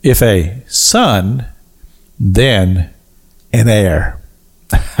If a son, then an heir.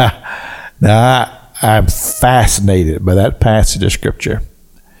 Now, I'm fascinated by that passage of Scripture.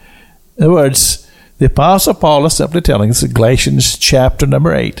 In other words, the Apostle Paul is simply telling us in Galatians chapter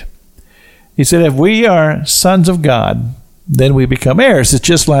number 8. He said, if we are sons of God, then we become heirs. It's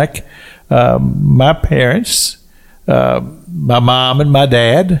just like my parents, my mom and my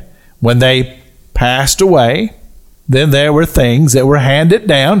dad, when they passed away, then there were things that were handed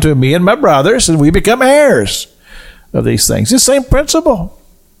down to me and my brothers, and we become heirs of these things. It's the same principle.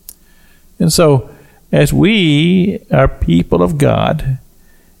 And so, as we are people of God,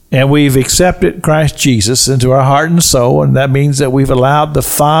 and we've accepted Christ Jesus into our heart and soul, and that means that we've allowed the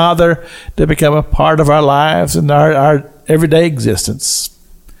Father to become a part of our lives and our everyday existence,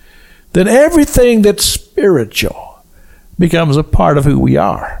 then everything that's spiritual becomes a part of who we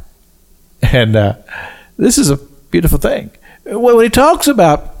are. And this is a beautiful thing. When he talks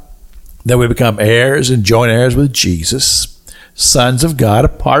about that we become heirs and joint heirs with Jesus, sons of God, a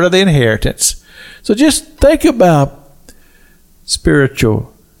part of the inheritance. So just think about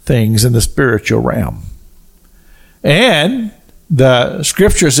spiritual things in the spiritual realm. And the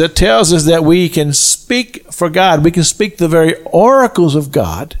scriptures that tells us that we can speak for God. We can speak the very oracles of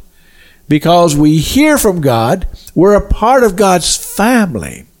God because we hear from God. We're a part of God's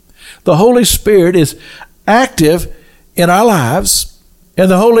family. The Holy Spirit is active in our lives, and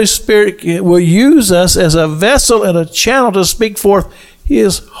the Holy Spirit will use us as a vessel and a channel to speak forth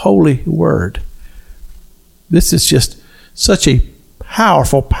His holy word. This is just such a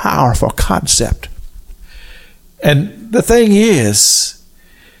powerful, powerful concept. And the thing is,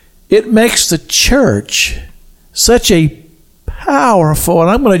 it makes the church such a powerful,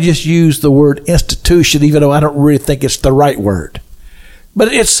 and I'm going to just use the word institution, even though I don't really think it's the right word.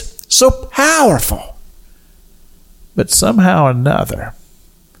 But it's so powerful. But somehow or another,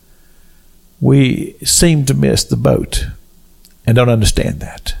 we seem to miss the boat and don't understand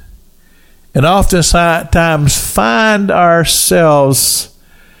that. And oftentimes find ourselves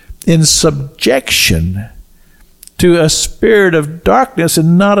in subjection to a spirit of darkness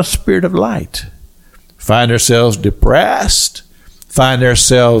and not a spirit of light. Find ourselves depressed, find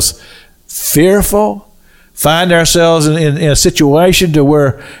ourselves fearful, find ourselves in a situation to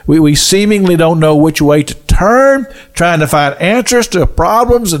where we seemingly don't know which way to turn, trying to find answers to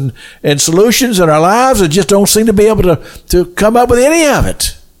problems and solutions in our lives and just don't seem to be able to come up with any of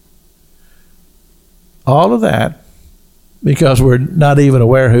it. All of that because we're not even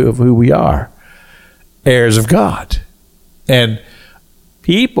aware of who we are, heirs of God. And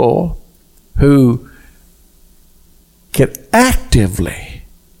people who can actively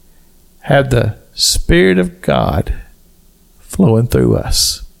have the Spirit of God flowing through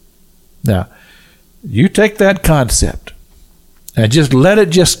us. Now, you take that concept and just let it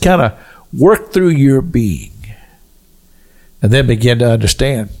just kind of work through your being, and then begin to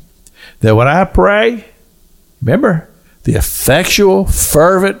understand that when I pray, remember, the effectual,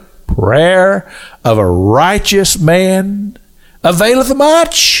 fervent prayer of a righteous man availeth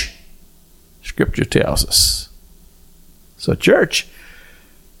much, Scripture tells us. So, church,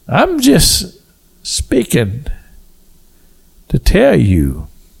 I'm just speaking to tell you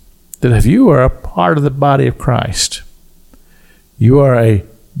that if you are a part of the body of Christ, you are a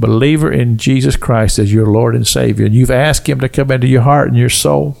believer in Jesus Christ as your Lord and Savior, and you've asked Him to come into your heart and your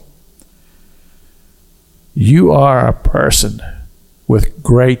soul, you are a person with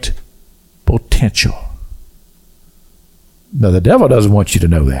great potential. Now, the devil doesn't want you to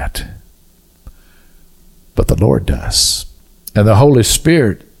know that, but the Lord does. And the Holy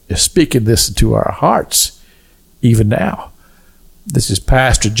Spirit is speaking this into our hearts even now. This is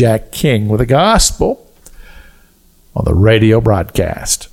Pastor Jack King with the gospel on the radio broadcast.